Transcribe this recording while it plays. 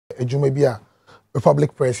ejuma bi a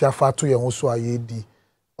Republic Press ya fa to ye ho so ayedi.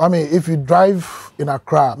 I mean, if you drive in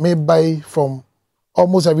Accra, maybe from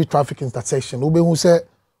almost every traffic intersection, ube who say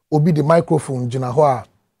obi the microphone jina ho a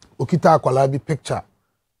okita akwala bi picture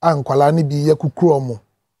and kwala ni bi ye kukuro.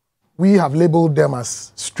 We have labeled them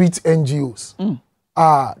as street NGOs.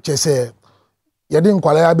 Chese yedi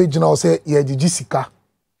nkwala ya be jina o say ye jiji sika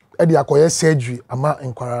e di akoye surgery ama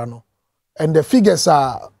nkwala no. And the figures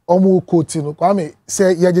are almost quoting. Kwame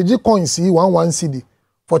say ye jiji coins 11 cedi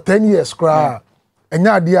for 10 years kra.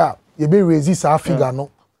 Enya dia ye be raise our figure no.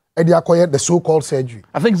 E di akoye the so-called surgery.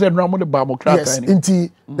 I think said Ramon the Bible. Yes, inti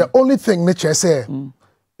the only thing nature say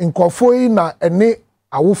nkofo na ene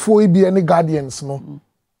awofo bi ene guardians no.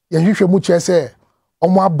 Ye hwehwe mu che say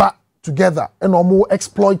omo aba together and omo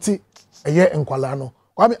exploit eye nkwala no.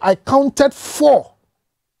 I counted 4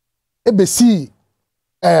 ebesi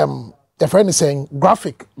the friend is saying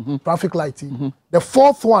graphic traffic lighting. The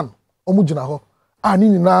 4th one omo jina ho ani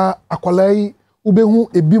na akwala yi ubehu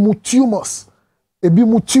ebi mu tumors ebi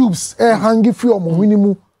mu tubes hangi free omo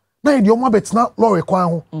winimu na ye de omo betina lorry kwan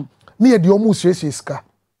ho na ye de omo sieska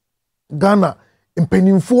Ghana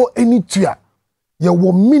impenimfo any tua ye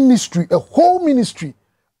wo ministry a whole ministry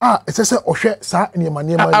it says ohwe sa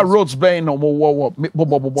niema roads ben no wo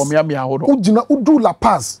me ahodo udina udu La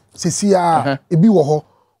Paz sesia ebi wo ho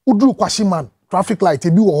udu Kwashiman traffic light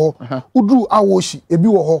ebi wo ho udu Awoshi ebi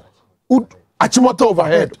wo ho Achimota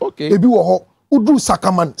overhead okay ebi wo ho udu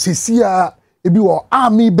Sakaman sesia ebi wo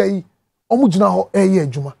army bay omugina ho eye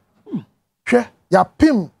adwuma hwe ya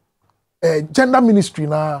pim gender ministry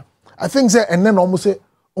na I think say and then almost say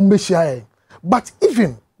share. But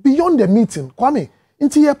even beyond the meeting Kwame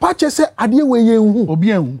inti ye patche say ade we ye hu obi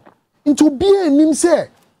ehu into obi enim say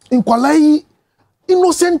nkwalai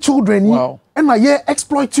innocent children wow. And na ye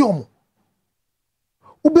exploit you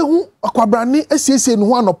ubehu akwabrane asiese no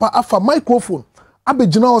ho anopa afa microphone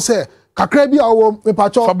abegina o say kakra bi awo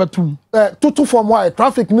mepacho fabetum toto form why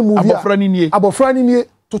traffic ni movie abofra ni nie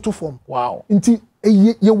toto form wow inti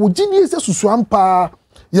ye wo gidie se susuampa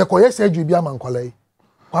ye koye surgery bi amankwalai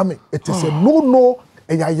Kwame it is a no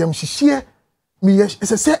eyayem hihie me ye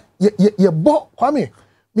say ye bo Kwame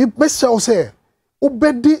me best say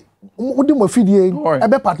obedi odi mafidie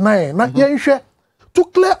ebe partner na ye nhwe to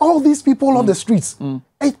clear all these people on the streets.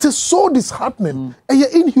 It is so disheartening and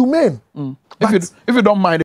inhumane. If you don't mind